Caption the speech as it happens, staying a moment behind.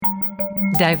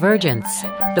Divergence,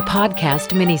 the podcast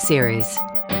miniseries.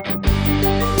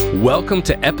 Welcome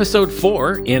to episode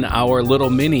 4 in our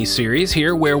little mini-series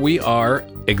here where we are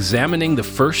examining the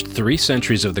first 3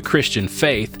 centuries of the Christian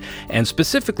faith, and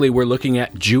specifically we're looking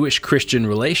at Jewish-Christian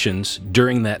relations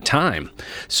during that time.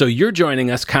 So you're joining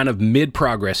us kind of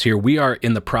mid-progress here. We are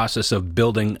in the process of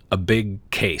building a big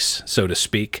case, so to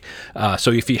speak.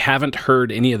 So if you haven't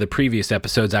heard any of the previous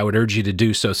episodes, I would urge you to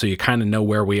do so you kind of know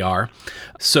where we are.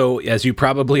 So as you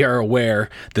probably are aware,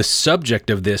 the subject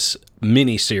of this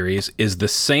mini-series is the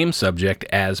same subject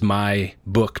as my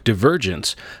book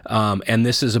Divergence, and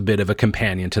this is a bit of a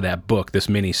companion to that book, this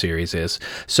mini-series is.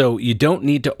 So you don't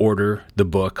need to order the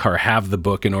book or have the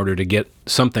book in order to get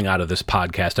something out of this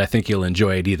podcast. I think you'll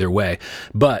enjoy it either way.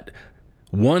 But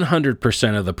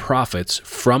 100% of the profits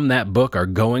from that book are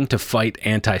going to fight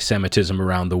anti-Semitism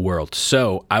around the world.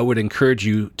 So I would encourage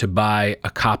you to buy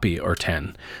a copy or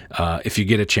 10 if you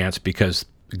get a chance, because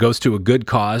it goes to a good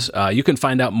cause. You can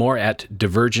find out more at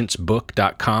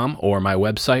divergencebook.com or my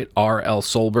website,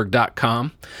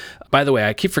 rlsolberg.com. By the way,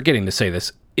 I keep forgetting to say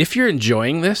this. If you're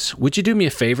enjoying this, would you do me a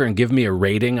favor and give me a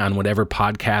rating on whatever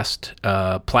podcast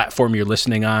platform you're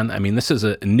listening on? I mean, this is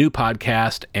a new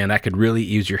podcast, and I could really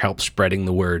use your help spreading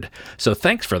the word. So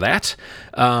thanks for that.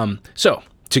 So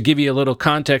to give you a little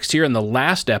context here, in the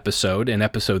last episode, in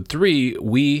episode 3,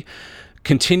 we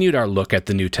continued our look at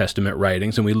the New Testament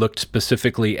writings, and we looked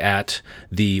specifically at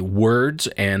the words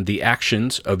and the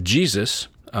actions of Jesus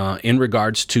in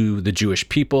regards to the Jewish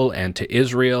people and to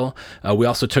Israel. We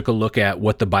also took a look at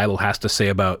what the Bible has to say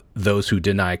about those who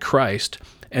deny Christ.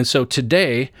 And so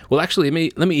today, well, actually,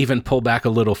 let me even pull back a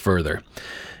little further.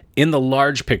 In the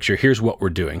large picture, here's what we're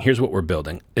doing. Here's what we're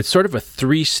building. It's sort of a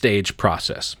 3-stage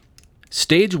process.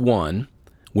 Stage 1,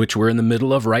 which we're in the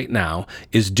middle of right now,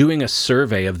 is doing a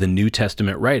survey of the New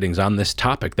Testament writings on this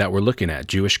topic that we're looking at,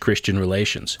 Jewish-Christian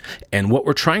relations. And what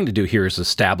we're trying to do here is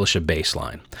establish a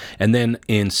baseline. And then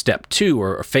in step 2,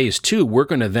 or phase 2, we're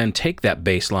going to then take that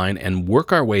baseline and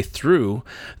work our way through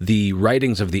the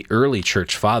writings of the early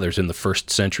church fathers in the first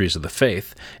centuries of the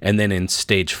faith. And then in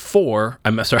stage 3,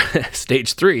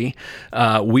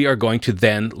 we are going to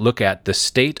then look at the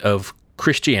state of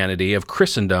Christianity, of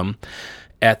Christendom,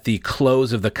 at the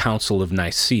close of the Council of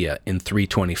Nicaea in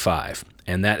 325.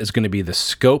 And that is going to be the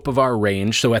scope of our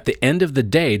range. So at the end of the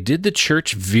day, did the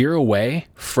church veer away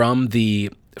from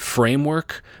the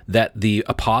framework that the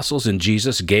apostles and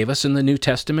Jesus gave us in the New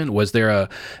Testament? Was there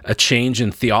a change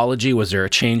in theology? Was there a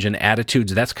change in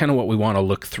attitudes? That's kind of what we want to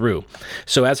look through.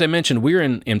 So as I mentioned, we're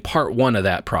in part 1 of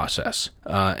that process.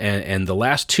 And the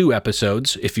last 2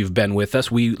 episodes, if you've been with us,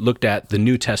 we looked at the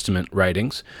New Testament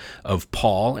writings of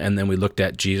Paul, and then we looked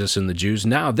at Jesus and the Jews.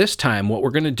 Now, this time, what we're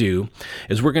going to do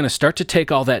is we're going to start to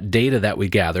take all that data that we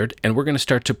gathered, and we're going to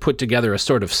start to put together a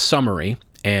sort of summary.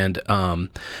 And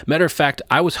matter of fact,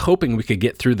 I was hoping we could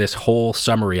get through this whole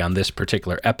summary on this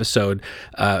particular episode,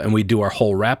 and we do our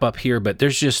whole wrap-up here, but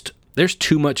there's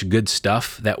too much good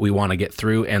stuff that we want to get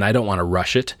through, and I don't want to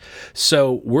rush it.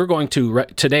 So we're going to,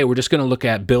 today, we're just going to look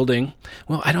at building.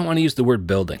 Well, I don't want to use the word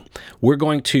building. We're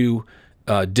going to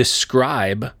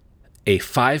describe a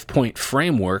 5-point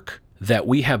framework that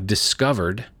we have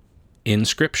discovered in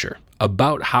Scripture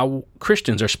about how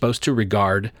Christians are supposed to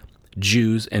regard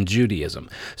Jews and Judaism.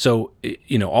 So,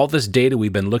 all this data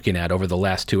we've been looking at over the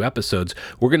last 2 episodes,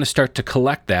 we're going to start to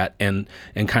collect that and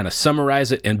kind of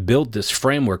summarize it and build this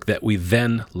framework that we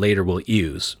then later will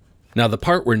use. Now, the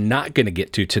part we're not going to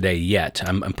get to today yet,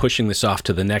 I'm pushing this off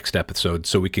to the next episode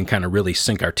so we can kind of really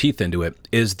sink our teeth into it,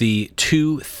 is the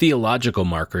 2 theological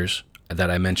markers that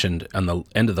I mentioned on the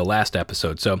end of the last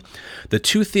episode. So the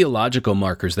 2 theological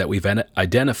markers that we've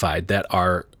identified that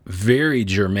are very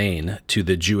germane to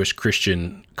the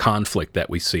Jewish-Christian conflict that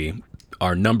we see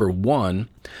are, number 1,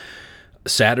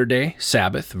 Saturday,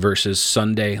 Sabbath, versus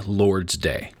Sunday, Lord's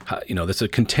Day. That's a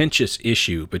contentious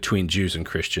issue between Jews and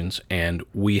Christians, and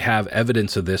we have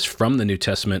evidence of this from the New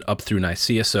Testament up through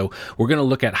Nicaea. So we're going to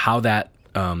look at how that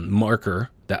marker,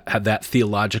 that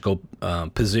theological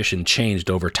position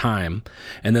changed over time.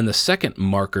 And then the second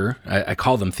marker, I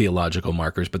call them theological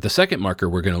markers, but the second marker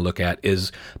we're going to look at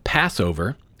is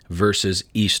Passover versus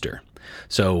Easter.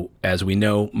 So as we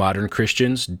know, modern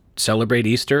Christians celebrate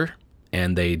Easter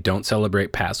and they don't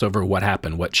celebrate Passover. What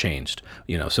happened? What changed?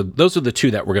 So those are the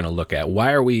 2 that we're going to look at.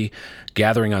 Why are we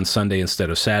gathering on Sunday instead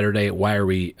of Saturday? Why are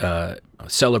we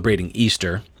celebrating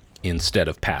Easter instead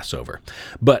of Passover?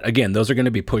 But again, those are going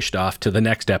to be pushed off to the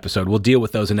next episode. We'll deal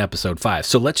with those in episode 5.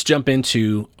 So let's jump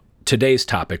into today's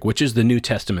topic, which is the New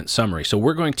Testament summary. So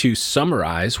we're going to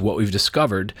summarize what we've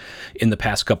discovered in the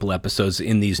past couple episodes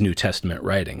in these New Testament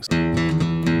writings.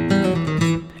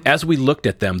 as we looked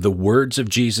at them, the words of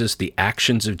Jesus, the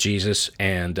actions of Jesus,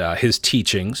 and his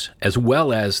teachings, as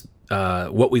well as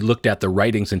what we looked at, the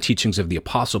writings and teachings of the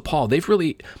Apostle Paul, they've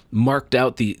really marked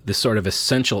out the sort of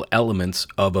essential elements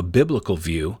of a biblical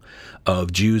view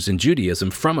of Jews and Judaism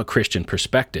from a Christian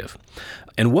perspective.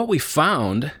 And what we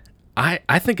found,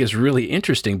 I think, is really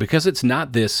interesting because it's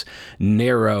not this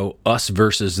narrow us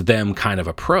versus them kind of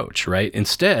approach, right?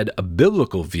 Instead, a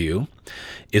biblical view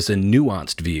is a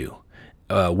nuanced view.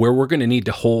 Where we're going to need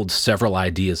to hold several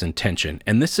ideas in tension.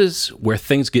 And this is where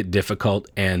things get difficult.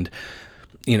 And,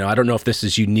 I don't know if this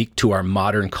is unique to our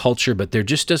modern culture, but there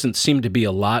just doesn't seem to be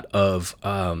a lot of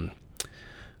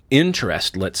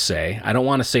interest, let's say. I don't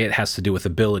want to say it has to do with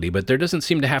ability, but there doesn't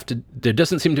seem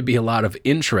to be a lot of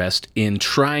interest in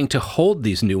trying to hold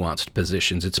these nuanced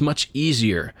positions. It's much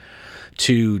easier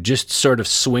to just sort of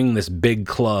swing this big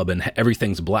club and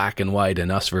everything's black and white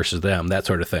and us versus them, that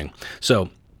sort of thing. So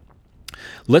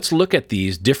let's look at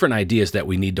these different ideas that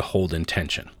we need to hold in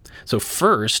tension. So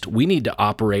first, we need to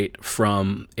operate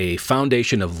from a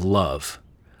foundation of love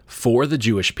for the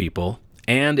Jewish people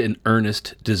and an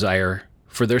earnest desire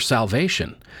for their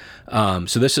salvation.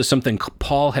 So this is something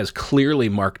Paul has clearly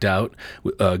marked out.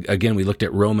 Again, we looked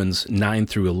at Romans 9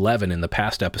 through 11 in the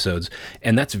past episodes,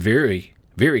 and that's very,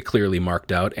 very clearly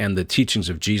marked out. And the teachings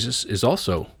of Jesus is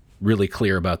also really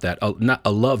clear about that.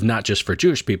 A love not just for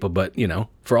Jewish people, but,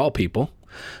 for all people.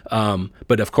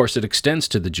 But of course, it extends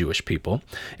to the Jewish people.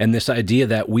 And this idea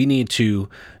that we need to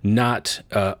not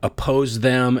oppose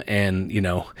them and,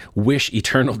 wish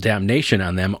eternal damnation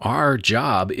on them. Our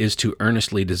job is to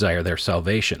earnestly desire their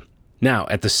salvation. Now,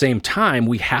 at the same time,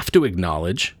 we have to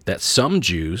acknowledge that some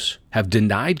Jews have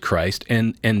denied Christ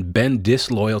and been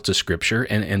disloyal to Scripture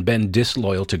and been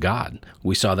disloyal to God.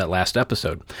 We saw that last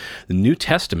episode. The New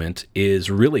Testament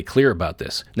is really clear about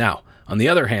this. Now, on the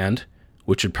other hand,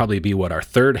 which would probably be our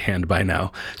third hand by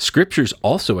now, Scripture's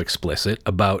also explicit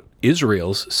about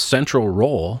Israel's central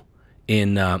role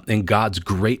in God's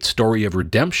great story of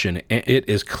redemption. It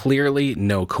is clearly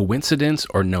no coincidence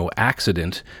or no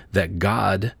accident that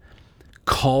God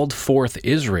called forth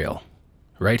Israel,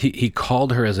 right? He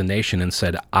called her as a nation and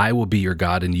said, I will be your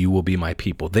God and you will be my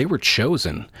people. They were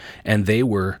chosen and they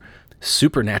were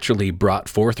supernaturally brought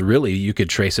forth. Really, you could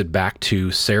trace it back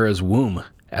to Sarah's womb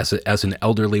as an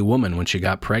elderly woman when she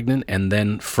got pregnant, and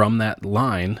then from that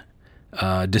line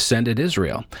descended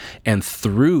Israel. And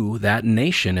through that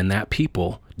nation and that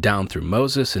people, down through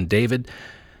Moses and David,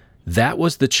 that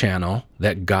was the channel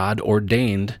that God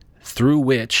ordained through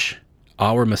which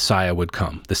our Messiah would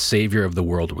come, the Savior of the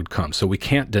world would come. So we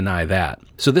can't deny that.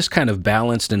 So this kind of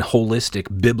balanced and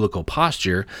holistic biblical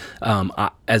posture,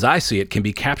 as I see it, can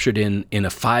be captured in a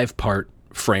 5-part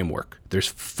framework. There's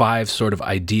 5 sort of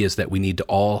ideas that need to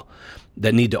all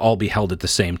be held at the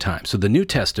same time. So the New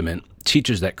Testament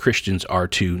teaches that Christians are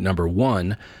to, number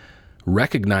 1,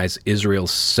 recognize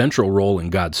Israel's central role in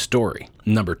God's story.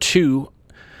 Number 2,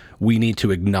 we need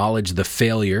to acknowledge the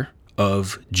failure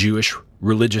of Jewish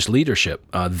religious leadership,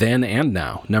 then and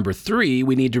now. Number 3,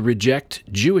 we need to reject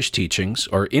Jewish teachings,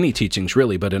 or any teachings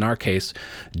really, but in our case,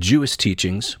 Jewish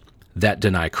teachings that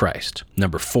deny Christ.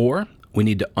 Number 4, we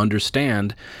need to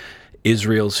understand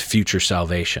Israel's future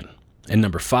salvation. And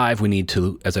number 5, we need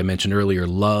to, as I mentioned earlier,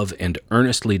 love and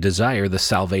earnestly desire the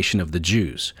salvation of the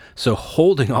Jews. So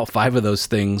holding all 5 of those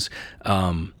things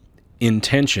in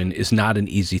tension is not an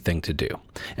easy thing to do.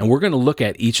 And we're going to look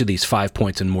at each of these 5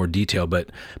 points in more detail,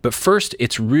 but first,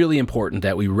 it's really important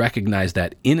that we recognize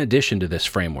that in addition to this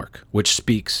framework, which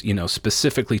speaks,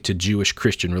 specifically to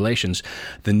Jewish-Christian relations,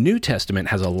 the New Testament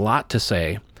has a lot to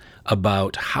say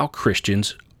about how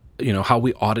Christians, how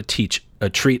we ought to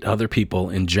treat other people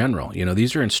in general.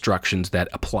 These are instructions that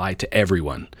apply to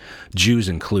everyone, Jews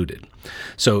included.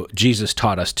 So Jesus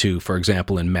taught us to, for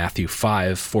example, in Matthew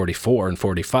 5:44 and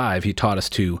 45, he taught us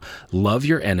to love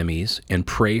your enemies and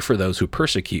pray for those who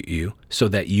persecute you, so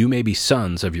that you may be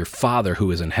sons of your Father who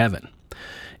is in heaven.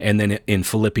 And then in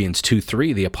Philippians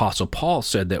 2:3, the Apostle Paul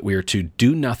said that we are to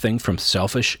do nothing from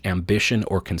selfish ambition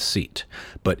or conceit,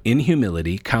 but in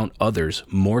humility count others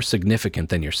more significant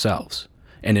than yourselves.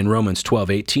 And in Romans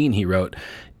 12:18, he wrote,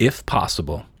 if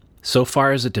possible, so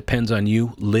far as it depends on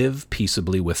you, live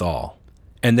peaceably with all.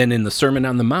 And then in the Sermon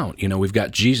on the Mount, we've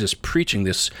got Jesus preaching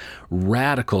this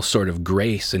radical sort of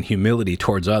grace and humility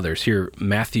towards others. Here,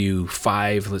 Matthew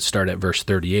 5, let's start at verse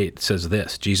 38, says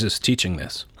this, Jesus teaching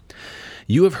this.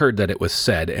 You have heard that it was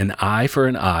said, an eye for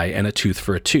an eye and a tooth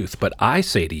for a tooth. But I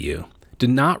say to you, do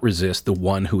not resist the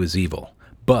one who is evil.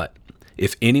 But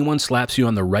if anyone slaps you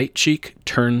on the right cheek,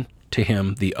 turn to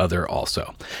him the other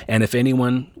also. And if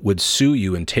anyone would sue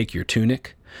you and take your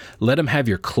tunic, Let him have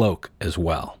your cloak as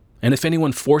well. And if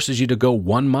anyone forces you to go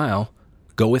 1 mile,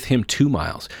 go with him 2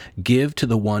 miles. Give to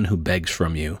the one who begs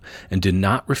from you, and do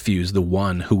not refuse the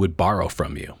one who would borrow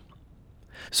from you.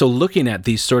 So looking at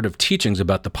these sort of teachings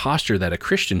about the posture that a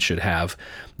Christian should have,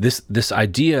 this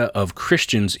idea of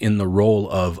Christians in the role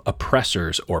of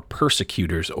oppressors or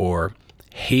persecutors or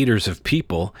haters of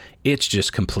people, it's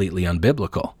just completely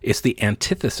unbiblical. It's the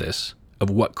antithesis of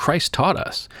what Christ taught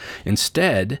us.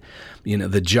 Instead,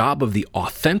 the job of the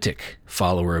authentic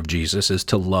follower of Jesus is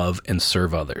to love and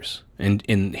serve others.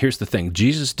 And here's the thing,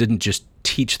 Jesus didn't just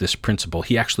teach this principle,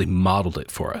 he actually modeled it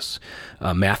for us.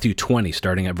 Matthew 20,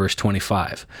 starting at verse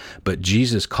 25. But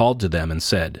Jesus called to them and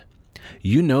said,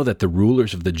 "You know that the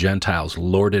rulers of the Gentiles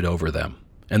lord it over them,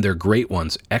 and their great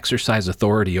ones exercise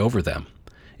authority over them.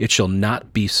 It shall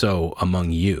not be so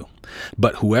among you.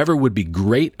 But whoever would be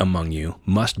great among you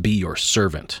must be your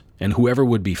servant, and whoever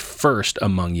would be first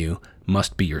among you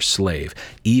must be your slave,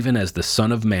 even as the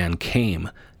Son of Man came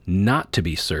not to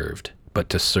be served, but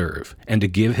to serve, and to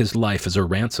give his life as a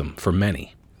ransom for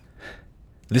many."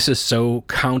 This is so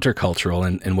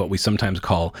countercultural and what we sometimes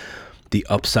call the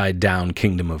upside-down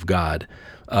kingdom of God,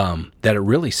 that it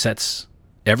really sets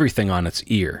everything on its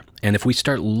ear. And if we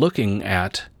start looking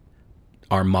at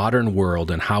our modern world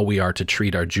and how we are to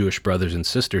treat our Jewish brothers and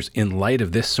sisters in light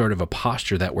of this sort of a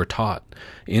posture that we're taught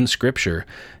in Scripture,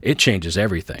 it changes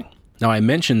everything. Now, I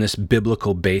mentioned this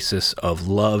biblical basis of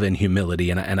love and humility,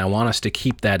 and I want us to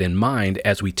keep that in mind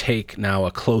as we take now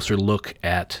a closer look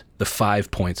at the 5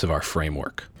 points of our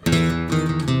framework.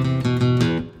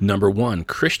 Number 1,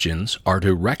 Christians are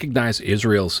to recognize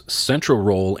Israel's central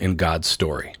role in God's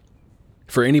story.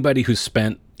 For anybody who's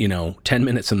spent 10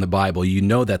 minutes in the Bible, you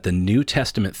know that the New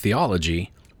Testament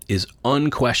theology is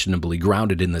unquestionably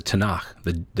grounded in the Tanakh,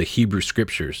 the Hebrew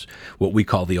scriptures, what we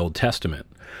call the Old Testament.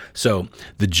 So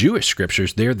the Jewish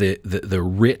scriptures, they're the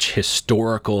rich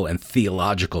historical and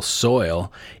theological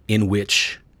soil in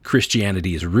which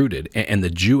Christianity is rooted. And the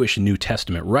Jewish New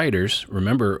Testament writers,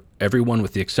 remember, everyone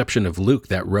with the exception of Luke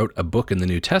that wrote a book in the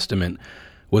New Testament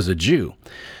was a Jew.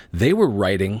 They were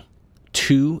writing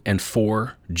to and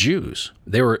for Jews.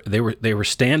 They were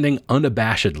standing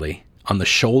unabashedly on the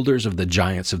shoulders of the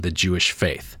giants of the Jewish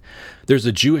faith. There's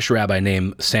a Jewish rabbi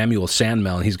named Samuel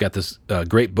Sandmel, and he's got this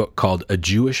great book called A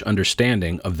Jewish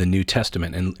Understanding of the New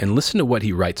Testament. And listen to what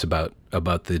he writes about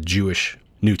the Jewish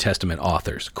New Testament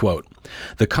authors. Quote,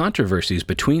 "The controversies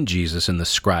between Jesus and the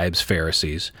scribes,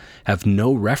 Pharisees, have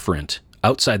no referent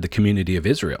outside the community of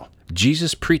Israel.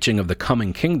 Jesus' preaching of the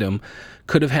coming kingdom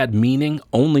could have had meaning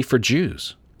only for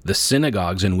Jews. The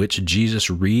synagogues in which Jesus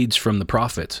reads from the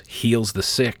prophets, heals the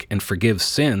sick, and forgives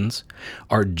sins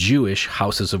are Jewish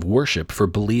houses of worship for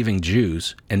believing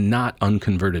Jews and not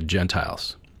unconverted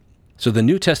Gentiles." So the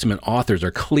New Testament authors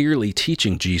are clearly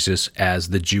teaching Jesus as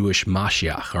the Jewish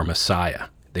Mashiach, or Messiah.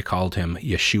 They called him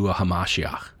Yeshua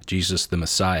HaMashiach, Jesus the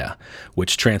Messiah,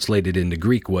 which translated into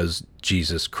Greek was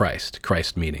Jesus Christ,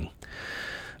 Christ meaning.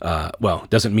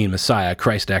 Doesn't mean Messiah.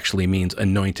 Christ actually means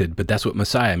anointed, but that's what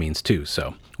Messiah means too.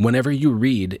 So whenever you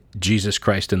read Jesus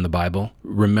Christ in the Bible,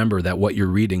 remember that what you're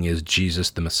reading is Jesus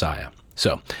the Messiah.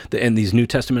 So, and these New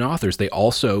Testament authors, they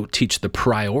also teach the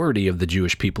priority of the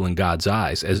Jewish people in God's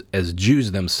eyes. As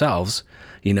Jews themselves,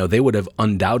 they would have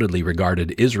undoubtedly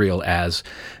regarded Israel as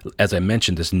I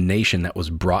mentioned, this nation that was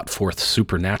brought forth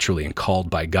supernaturally and called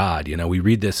by God. We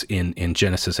read this in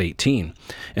Genesis 18.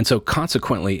 And so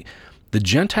consequently, the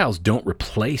Gentiles don't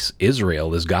replace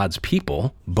Israel as God's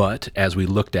people, but as we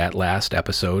looked at last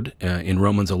episode in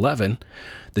Romans 11,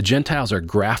 the Gentiles are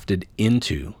grafted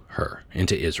into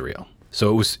Israel.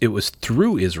 So it was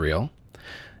through Israel,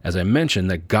 as I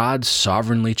mentioned, that God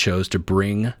sovereignly chose to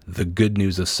bring the good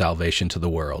news of salvation to the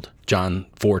world. John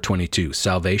 4:22,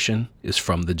 salvation is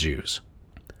from the Jews.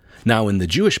 Now in the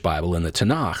Jewish Bible, in the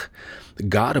Tanakh,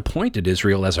 God appointed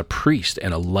Israel as a priest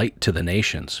and a light to the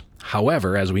nations.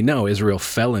 However, as we know, Israel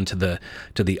fell into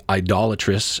the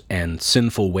idolatrous and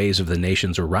sinful ways of the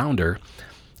nations around her,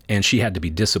 and she had to be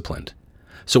disciplined.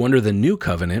 So under the new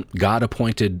covenant, God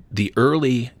appointed the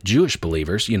early Jewish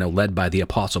believers, led by the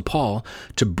Apostle Paul,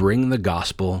 to bring the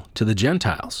gospel to the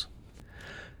Gentiles.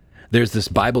 There's this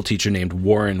Bible teacher named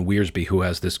Warren Wiersbe who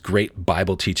has this great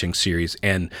Bible teaching series,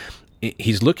 and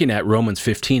he's looking at Romans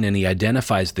 15, and he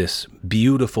identifies this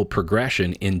beautiful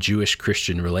progression in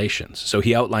Jewish-Christian relations. So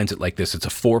he outlines it like this. It's a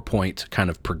 4-point kind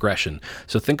of progression.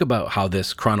 So think about how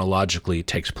this chronologically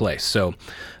takes place. So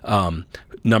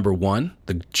number 1,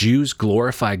 the Jews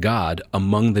glorify God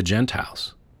among the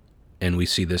Gentiles. And we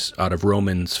see this out of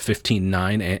Romans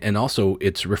 15:9, and also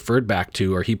it's referred back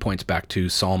to, or he points back to,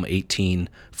 Psalm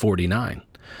 18:49.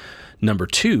 Number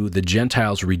 2, the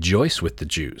Gentiles rejoice with the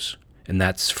Jews. And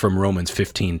that's from Romans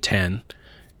 15:10.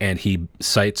 And he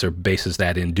cites or bases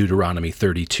that in Deuteronomy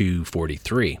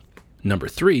 32:43. Number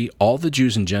 3, all the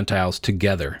Jews and Gentiles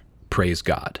together praise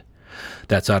God.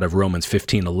 That's out of Romans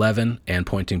 15:11 and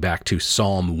pointing back to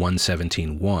Psalm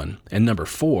 117:1. And number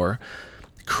 4,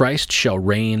 Christ shall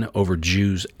reign over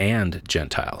Jews and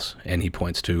Gentiles. And he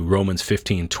points to Romans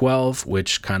 15:12,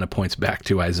 which kind of points back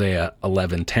to Isaiah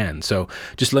 11:10. So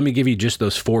just let me give you just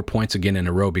those 4 points again in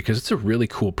a row because it's a really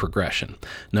cool progression.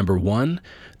 Number 1,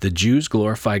 the Jews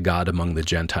glorify God among the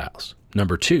Gentiles.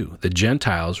 Number 2, the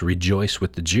Gentiles rejoice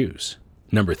with the Jews.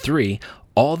 Number 3,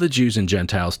 all the Jews and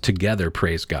Gentiles together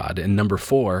praise God. And number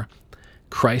 4,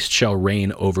 Christ shall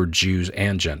reign over Jews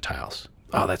and Gentiles.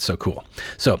 Oh, that's so cool.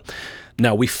 So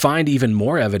now we find even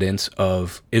more evidence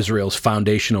of Israel's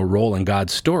foundational role in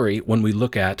God's story when we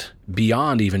look at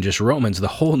beyond even just Romans. The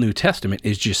whole New Testament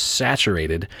is just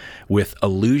saturated with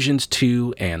allusions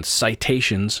to and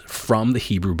citations from the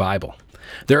Hebrew Bible.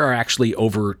 There are actually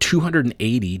over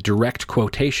 280 direct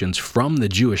quotations from the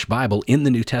Jewish Bible in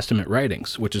the New Testament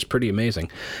writings, which is pretty amazing.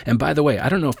 And by the way, I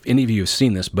don't know if any of you have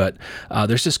seen this, but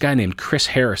there's this guy named Chris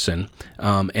Harrison,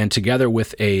 and together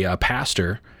with a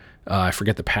pastor, I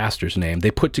forget the pastor's name,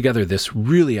 they put together this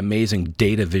really amazing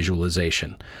data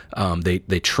visualization.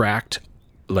 They tracked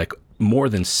like more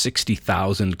than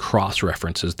 60,000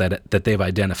 cross-references that they've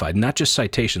identified, not just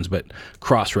citations, but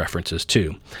cross-references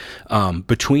too,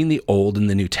 between the Old and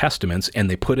the New Testaments, and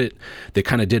they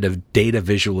kind of did a data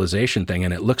visualization thing,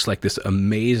 and it looks like this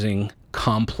amazing,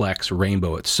 complex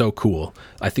rainbow. It's so cool.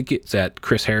 I think it's at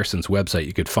Chris Harrison's website.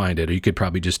 You could find it, or you could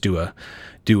probably just do a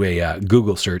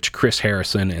Google search, Chris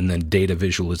Harrison, and then data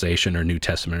visualization or New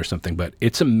Testament or something, but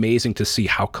it's amazing to see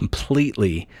how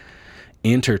completely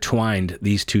intertwined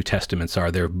these two testaments are.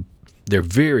 They're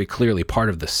very clearly part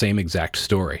of the same exact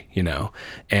story, you know.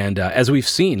 And as we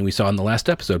saw in the last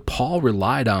episode, Paul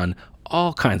relied on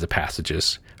all kinds of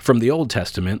passages from the Old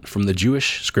Testament, from the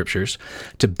Jewish scriptures,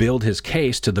 to build his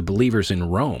case to the believers in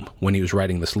Rome when he was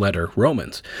writing this letter,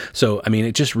 Romans. So, I mean,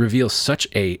 it just reveals such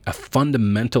a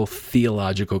fundamental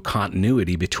theological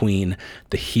continuity between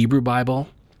the Hebrew Bible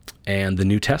and the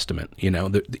New Testament. You know,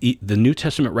 the New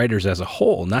Testament writers as a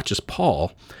whole, not just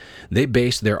Paul, they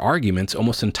based their arguments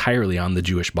almost entirely on the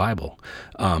Jewish Bible.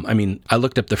 I mean, I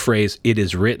looked up the phrase, "it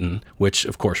is written," which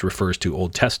of course refers to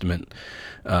Old Testament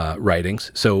writings.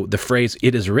 So the phrase,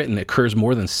 "it is written," occurs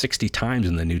more than 60 times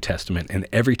in the New Testament, and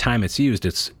every time it's used,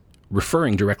 it's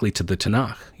referring directly to the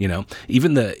Tanakh. You know,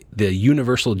 even the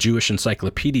Universal Jewish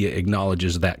Encyclopedia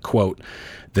acknowledges that, quote,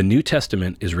 "The New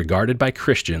Testament is regarded by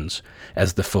Christians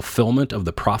as the fulfillment of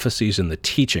the prophecies and the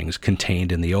teachings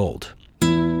contained in the Old."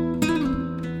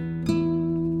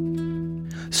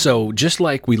 So just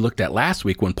like we looked at last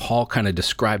week when Paul kind of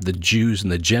described the Jews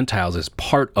and the Gentiles as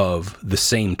part of the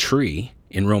same tree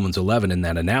in Romans 11 in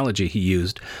that analogy he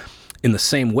used, in the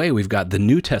same way we've got the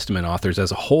New Testament authors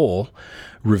as a whole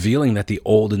revealing that the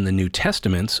Old and the New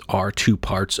Testaments are two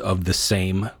parts of the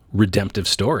same redemptive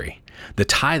story. The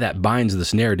tie that binds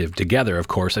this narrative together, of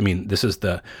course, I mean, this is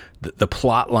the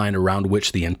plot line around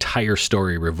which the entire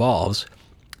story revolves,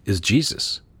 is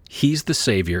Jesus. He's the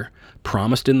Savior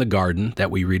promised in the garden that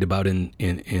we read about in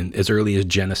as early as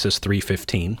Genesis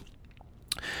 3:15.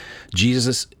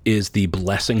 Jesus is the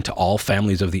blessing to all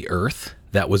families of the earth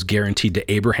that was guaranteed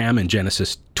to Abraham in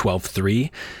Genesis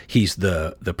 12:3. He's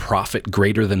the prophet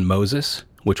greater than Moses,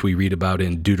 which we read about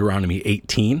in Deuteronomy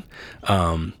 18.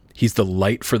 He's the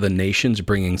light for the nations,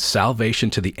 bringing salvation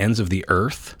to the ends of the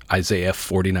earth, Isaiah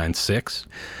 49:6.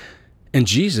 And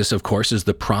Jesus, of course, is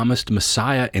the promised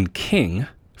Messiah and King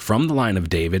from the line of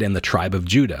David and the tribe of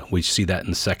Judah. We see that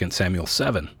in 2 Samuel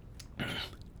 7.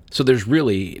 So there's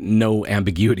really no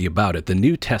ambiguity about it. The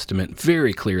New Testament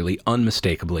very clearly,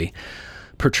 unmistakably,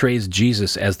 portrays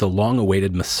Jesus as the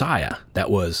long-awaited Messiah that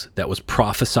was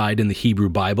prophesied in the Hebrew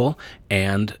Bible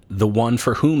and the one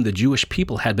for whom the Jewish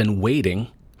people had been waiting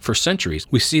for centuries.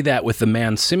 We see that with the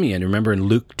man Simeon. Remember in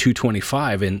Luke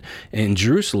 2:25 in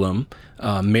Jerusalem,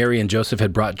 Mary and Joseph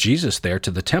had brought Jesus there to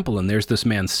the temple, and there's this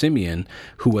man Simeon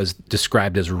who was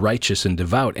described as righteous and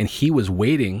devout, and he was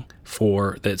waiting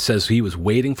for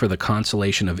the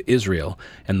consolation of Israel,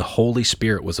 and the Holy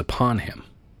Spirit was upon him.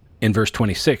 In verse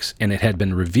 26, and it had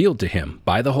been revealed to him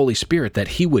by the Holy Spirit that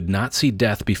he would not see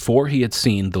death before he had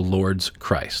seen the Lord's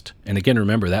Christ. And again,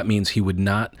 remember, that means he would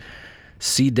not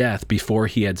see death before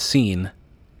he had seen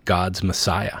God's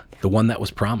Messiah, the one that was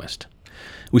promised.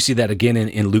 We see that again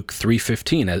in Luke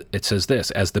 3:15. It says this,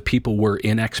 "As the people were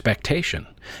in expectation,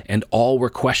 and all were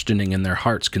questioning in their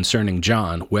hearts concerning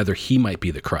John, whether he might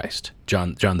be the Christ."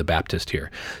 John the Baptist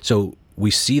here. So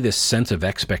we see this sense of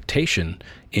expectation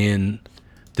in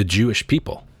the Jewish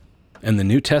people. And the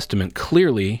New Testament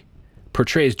clearly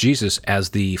portrays Jesus as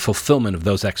the fulfillment of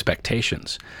those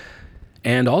expectations.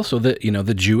 And also the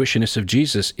Jewishness of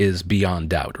Jesus is beyond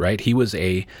doubt, right? He was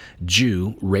a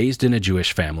Jew raised in a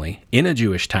Jewish family, in a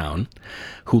Jewish town,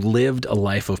 who lived a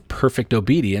life of perfect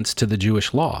obedience to the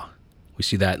Jewish law. We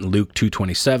see that in Luke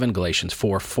 2:27, Galatians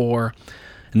 4:4.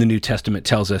 And the New Testament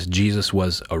tells us Jesus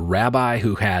was a rabbi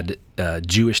who had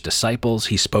Jewish disciples.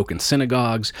 He spoke in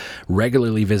synagogues,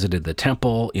 regularly visited the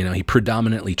temple. He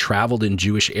predominantly traveled in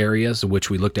Jewish areas, which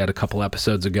we looked at a couple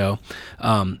episodes ago.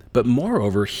 But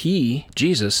moreover,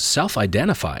 Jesus,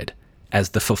 self-identified as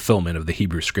the fulfillment of the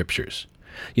Hebrew Scriptures.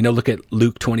 Look at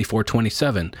Luke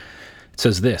 24:27. It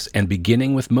says this, "And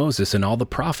beginning with Moses and all the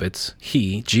prophets,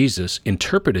 he, Jesus,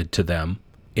 interpreted to them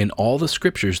in all the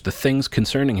Scriptures the things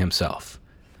concerning himself."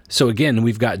 So again,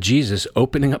 we've got Jesus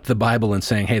opening up the Bible and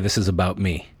saying, hey, this is about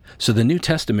me. So the New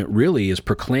Testament really is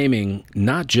proclaiming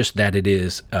not just that it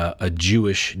is a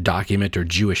Jewish document or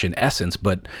Jewish in essence,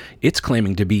 but it's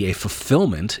claiming to be a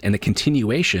fulfillment and a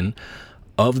continuation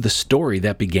of the story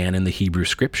that began in the Hebrew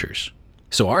Scriptures.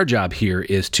 So our job here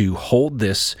is to hold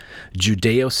this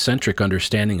Judeo-centric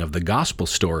understanding of the gospel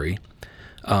story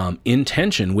in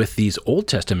tension with these Old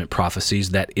Testament prophecies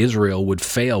that Israel would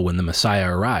fail when the Messiah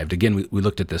arrived. Again, we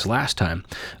looked at this last time.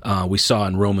 We saw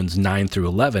in Romans 9 through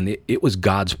 11, it was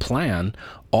God's plan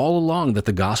all along that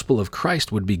the gospel of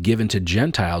Christ would be given to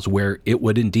Gentiles where it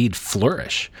would indeed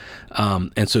flourish.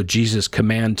 And so Jesus'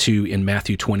 command in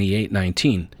Matthew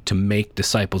 28:19 to make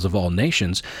disciples of all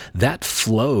nations, that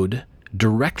flowed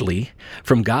directly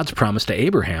from God's promise to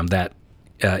Abraham that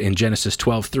in Genesis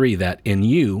 12:3, that in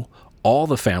you all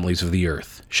the families of the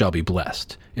earth shall be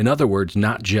blessed. In other words,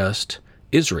 not just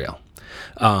Israel.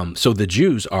 So the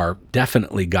Jews are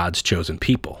definitely God's chosen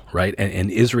people, right? And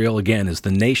Israel, again, is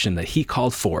the nation that he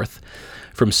called forth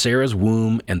from Sarah's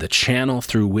womb and the channel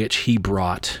through which he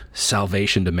brought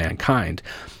salvation to mankind.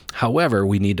 However,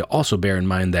 we need to also bear in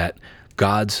mind that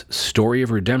God's story of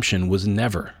redemption was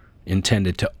never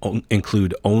intended to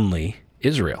include only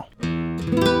Israel.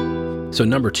 So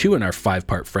number 2 in our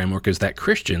 5-part framework is that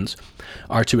Christians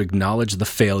are to acknowledge the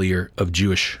failure of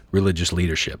Jewish religious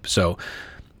leadership. So,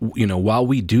 while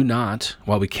we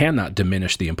cannot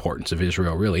diminish the importance of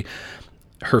Israel, really,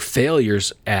 her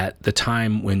failures at the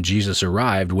time when Jesus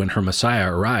arrived, when her Messiah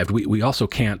arrived, we also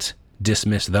can't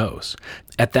dismiss those.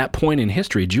 At that point in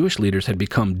history, Jewish leaders had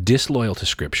become disloyal to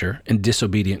Scripture and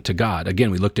disobedient to God.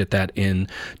 Again, we looked at that in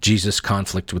Jesus'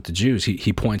 conflict with the Jews.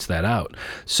 He points that out.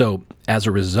 So as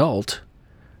a result,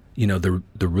 the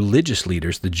religious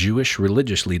leaders, the Jewish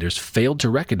religious leaders, failed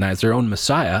to recognize their own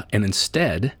Messiah, and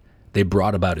instead they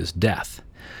brought about his death.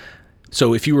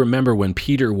 So if you remember when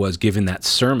Peter was given that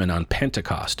sermon on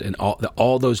Pentecost and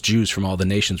all those Jews from all the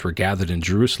nations were gathered in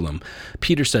Jerusalem,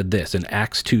 Peter said this in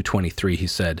Acts 2:23. He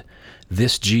said,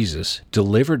 "This Jesus,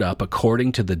 delivered up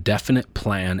according to the definite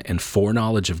plan and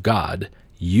foreknowledge of God,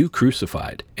 you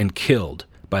crucified and killed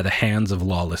by the hands of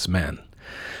lawless men."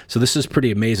 So this is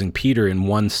pretty amazing. Peter, in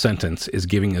one sentence, is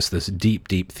giving us this deep,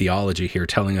 deep theology here,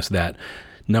 telling us that,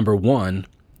 number one,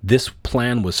 this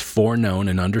plan was foreknown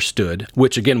and understood,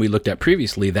 which again we looked at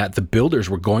previously, that the builders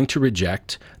were going to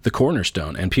reject the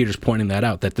cornerstone. And Peter's pointing that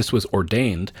out, that this was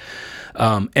ordained.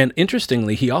 And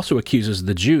interestingly, he also accuses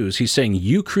the Jews. He's saying,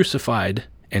 you crucified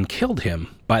and killed him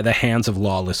by the hands of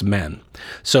lawless men.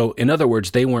 So in other words,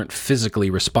 they weren't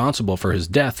physically responsible for his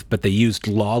death, but they used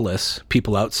lawless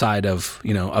people outside of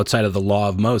the law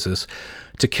of Moses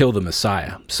to kill the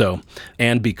Messiah. So,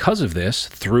 and because of this,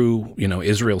 through,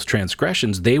 Israel's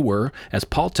transgressions, they were, as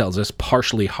Paul tells us,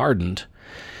 partially hardened,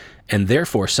 and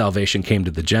therefore salvation came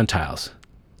to the Gentiles.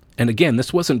 And again,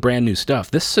 this wasn't brand new stuff.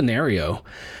 This scenario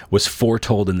was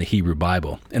foretold in the Hebrew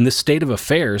Bible. And this state of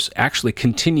affairs actually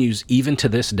continues even to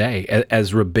this day.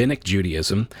 As Rabbinic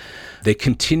Judaism, they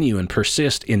continue and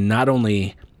persist in not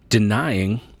only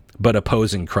denying, but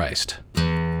opposing Christ.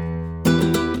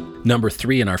 Number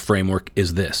 3 in our framework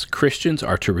is this: Christians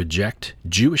are to reject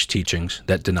Jewish teachings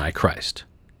that deny Christ.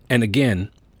 And again,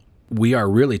 we are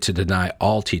really to deny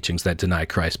all teachings that deny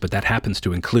Christ, but that happens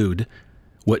to include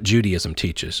what Judaism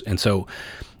teaches. And so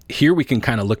here we can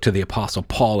kind of look to the Apostle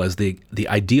Paul as the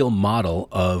ideal model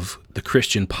of the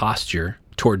Christian posture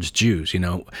towards Jews.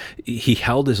 He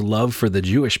held his love for the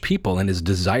Jewish people and his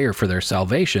desire for their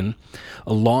salvation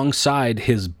alongside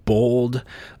his bold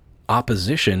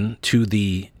opposition to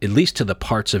at least to the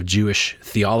parts of Jewish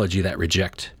theology that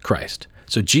reject Christ.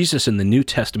 So Jesus and the New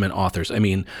Testament authors,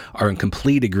 are in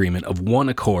complete agreement, of one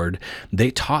accord. They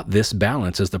taught this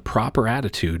balance as the proper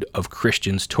attitude of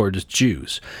Christians towards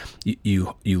Jews.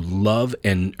 You love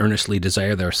and earnestly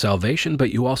desire their salvation,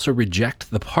 but you also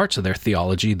reject the parts of their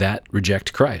theology that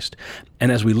reject Christ. And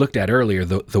as we looked at earlier,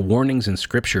 the warnings in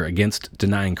Scripture against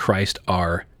denying Christ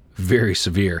are very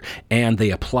severe, and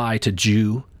they apply to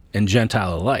Jew and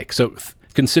Gentile alike. So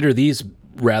consider these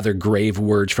rather grave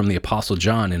words from the Apostle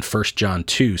John in 1 John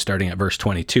 2, starting at verse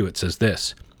 22. It says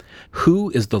this: "Who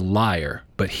is the liar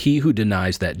but he who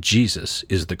denies that Jesus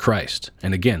is the Christ?"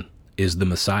 And again, is the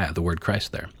Messiah, the word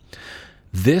Christ there.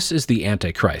 "This is the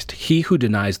Antichrist, he who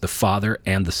denies the Father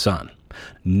and the Son.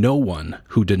 No one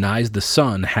who denies the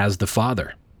Son has the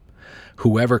Father.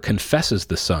 Whoever confesses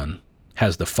the Son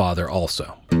has the Father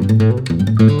also."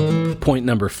 Point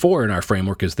number 4 in our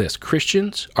framework is this: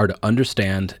 Christians are to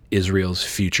understand Israel's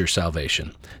future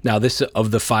salvation. Now, this,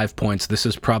 of the 5 points, this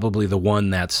is probably the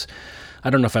one that's, I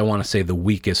don't know if I want to say the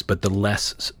weakest, but the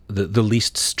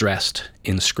least stressed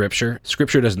in Scripture.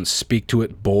 Scripture doesn't speak to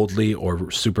it boldly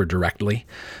or super directly,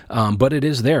 but it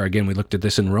is there. Again, we looked at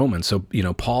this in Romans. So,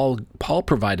 Paul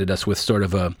provided us with sort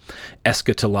of a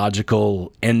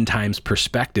eschatological end times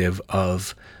perspective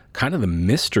of kind of the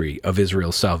mystery of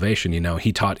Israel's salvation.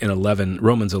 He taught in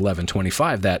Romans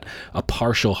 11:25 that a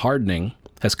partial hardening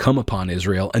has come upon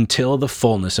Israel until the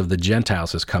fullness of the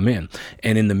Gentiles has come in.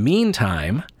 And in the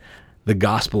meantime, the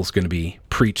gospel is going to be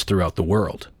preached throughout the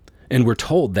world. And we're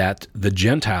told that the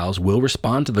Gentiles will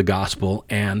respond to the gospel,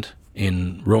 and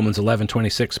in Romans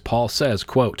 11:26, Paul says,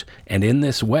 quote, "And in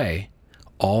this way,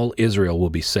 all Israel will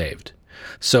be saved."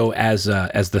 So as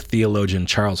the theologian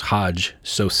Charles Hodge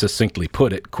so succinctly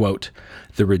put it, quote,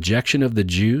 "The rejection of the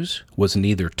Jews was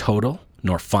neither total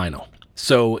nor final."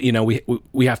 So,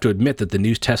 we have to admit that the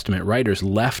New Testament writers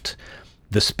left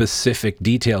the specific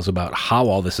details about how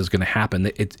all this is going to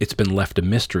happen. It's been left a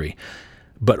mystery.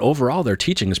 But overall, their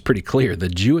teaching is pretty clear. The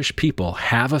Jewish people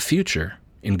have a future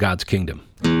in God's kingdom.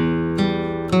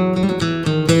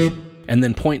 And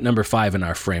then point number 5 in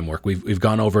our framework, we've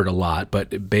gone over it a lot,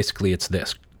 but basically it's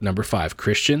this. Number 5,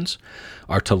 Christians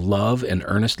are to love and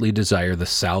earnestly desire the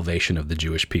salvation of the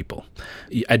Jewish people.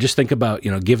 I just think about,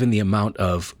 given the amount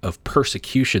of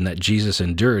persecution that Jesus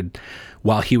endured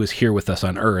while he was here with us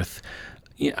on earth,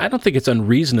 I don't think it's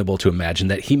unreasonable to imagine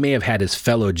that he may have had his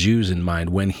fellow Jews in mind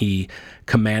when he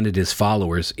commanded his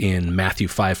followers in Matthew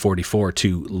 5:44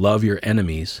 to love your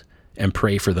enemies and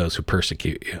pray for those who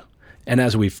persecute you. And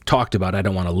as we've talked about, I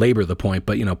don't want to labor the point,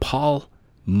 but, Paul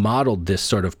modeled this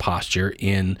sort of posture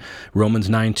in Romans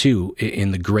 9:2,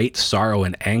 in the great sorrow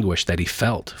and anguish that he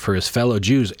felt for his fellow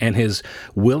Jews and his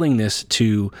willingness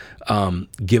to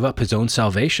give up his own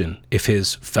salvation if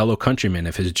his fellow countrymen,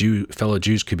 if his fellow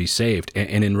Jews could be saved.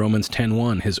 And in Romans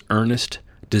 10:1, his earnest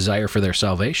desire for their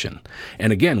salvation.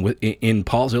 And again, in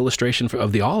Paul's illustration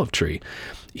of the olive tree,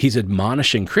 he's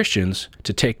admonishing Christians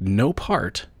to take no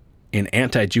part in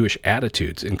anti-Jewish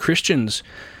attitudes. And Christians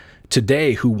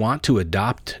today who want to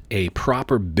adopt a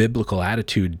proper biblical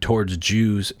attitude towards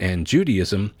Jews and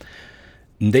Judaism,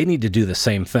 they need to do the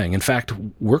same thing. In fact,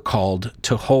 we're called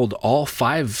to hold all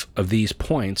 5 of these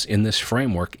points in this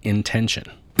framework in tension.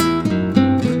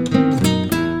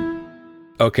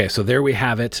 Okay, so there we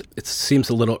have it. It seems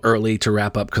a little early to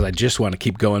wrap up because I just want to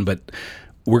keep going, but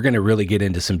we're going to really get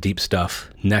into some deep stuff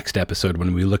next episode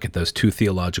when we look at those 2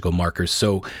 theological markers.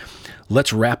 So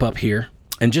let's wrap up here.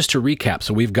 And just to recap,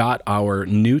 so we've got our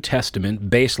New Testament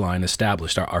baseline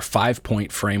established, our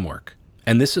 5-point framework.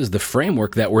 And this is the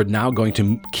framework that we're now going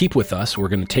to keep with us. We're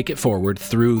going to take it forward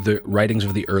through the writings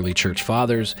of the early church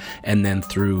fathers and then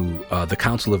through the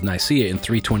Council of Nicaea in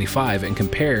 325 and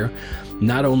compare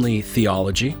not only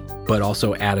theology, but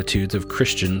also attitudes of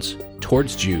Christians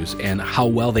towards Jews and how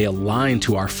well they align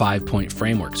to our 5-point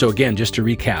framework. So again, just to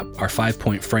recap, our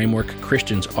 5-point framework,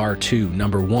 Christians are to,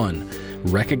 number 1,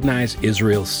 recognize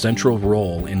Israel's central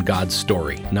role in God's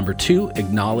story. Number 2,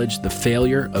 acknowledge the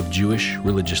failure of Jewish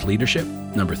religious leadership.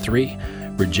 Number 3,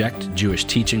 reject Jewish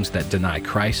teachings that deny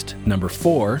Christ. Number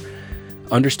 4,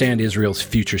 understand Israel's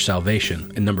future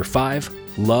salvation. And number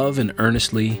 5, love and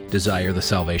earnestly desire the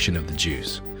salvation of the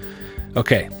Jews.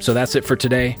 Okay, so that's it for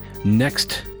today.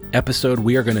 Next episode,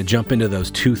 we are going to jump into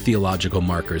those 2 theological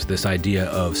markers, this idea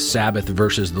of Sabbath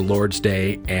versus the Lord's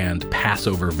Day and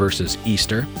Passover versus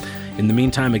Easter. In the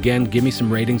meantime, again, give me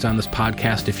some ratings on this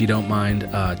podcast if you don't mind.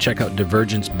 Check out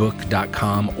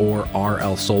divergencebook.com or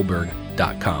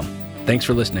rlsolberg.com. Thanks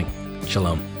for listening.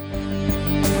 Shalom.